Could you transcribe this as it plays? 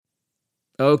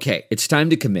Okay, it's time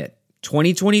to commit.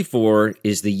 2024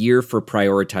 is the year for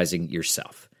prioritizing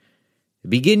yourself.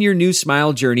 Begin your new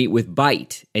smile journey with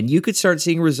Byte, and you could start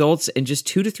seeing results in just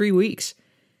 2 to 3 weeks.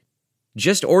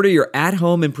 Just order your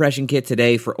at-home impression kit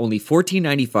today for only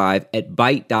 $14.95 at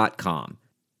Byte.com.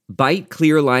 Byte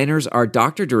clear aligners are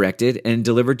doctor-directed and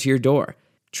delivered to your door.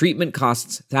 Treatment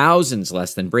costs thousands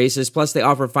less than braces, plus they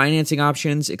offer financing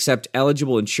options, accept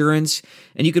eligible insurance,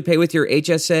 and you could pay with your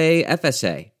HSA,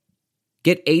 FSA.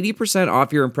 Get 80%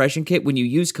 off your impression kit when you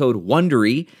use code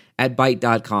WONDERY at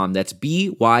Byte.com. That's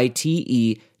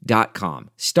BYTE.com.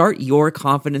 Start your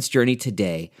confidence journey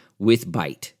today with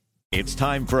Byte. It's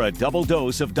time for a double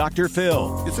dose of Dr.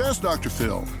 Phil. It's Ask Dr.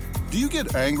 Phil. Do you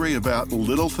get angry about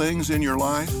little things in your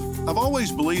life? I've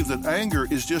always believed that anger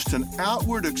is just an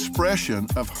outward expression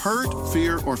of hurt,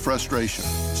 fear, or frustration.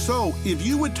 So, if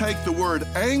you would take the word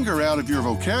anger out of your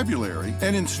vocabulary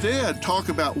and instead talk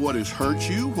about what has hurt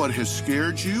you, what has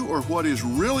scared you, or what is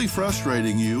really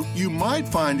frustrating you, you might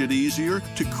find it easier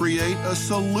to create a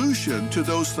solution to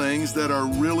those things that are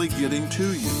really getting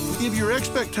to you. If your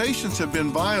expectations have been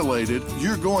violated,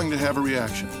 you're going to have a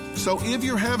reaction. So if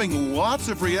you're having lots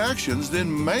of reactions,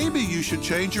 then maybe you should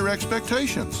change your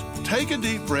expectations. Take a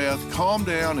deep breath, calm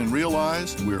down, and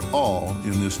realize we're all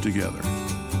in this together.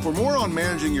 For more on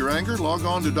managing your anger, log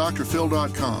on to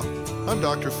drphil.com. I'm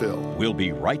Dr. Phil. We'll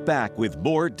be right back with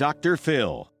more Dr.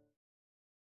 Phil.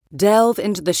 Delve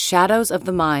into the shadows of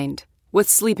the mind with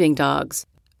Sleeping Dogs,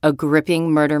 a gripping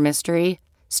murder mystery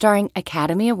starring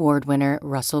Academy Award winner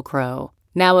Russell Crowe.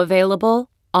 Now available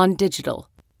on digital.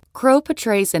 Crowe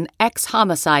portrays an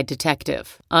ex-homicide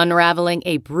detective, unraveling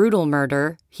a brutal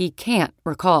murder he can't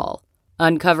recall.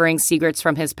 Uncovering secrets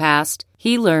from his past,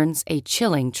 he learns a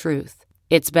chilling truth.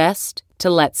 It's best to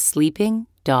let sleeping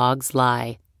dogs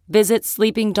lie. Visit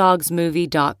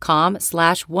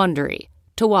sleepingdogsmovie.com/Wondery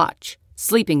to watch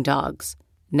Sleeping Dogs,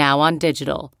 now on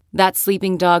digital. That's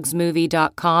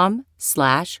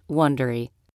sleepingdogsmovie.com/Wondery.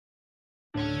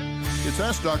 It's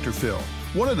Ask Dr. Phil.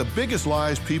 One of the biggest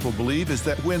lies people believe is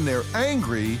that when they're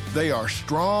angry, they are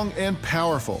strong and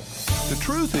powerful. The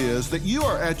truth is that you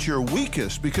are at your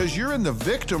weakest because you're in the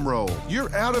victim role.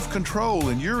 You're out of control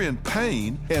and you're in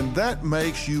pain, and that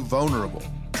makes you vulnerable.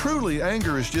 Truly,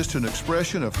 anger is just an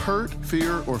expression of hurt,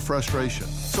 fear, or frustration.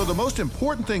 So the most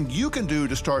important thing you can do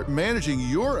to start managing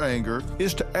your anger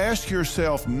is to ask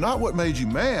yourself not what made you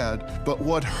mad, but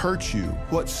what hurt you,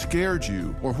 what scared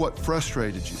you, or what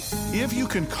frustrated you. If you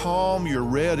can calm your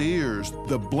red ears,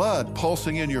 the blood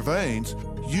pulsing in your veins,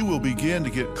 you will begin to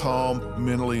get calm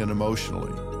mentally and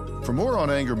emotionally. For more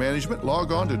on anger management,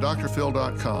 log on to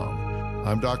drphil.com.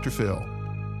 I'm Dr. Phil.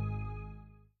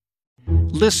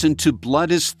 Listen to Blood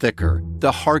is Thicker,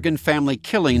 The Hargan Family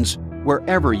Killings,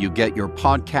 wherever you get your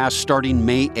podcast starting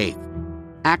May 8th.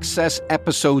 Access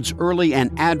episodes early and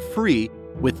ad-free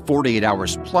with 48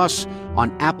 Hours Plus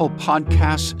on Apple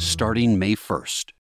Podcasts starting May 1st.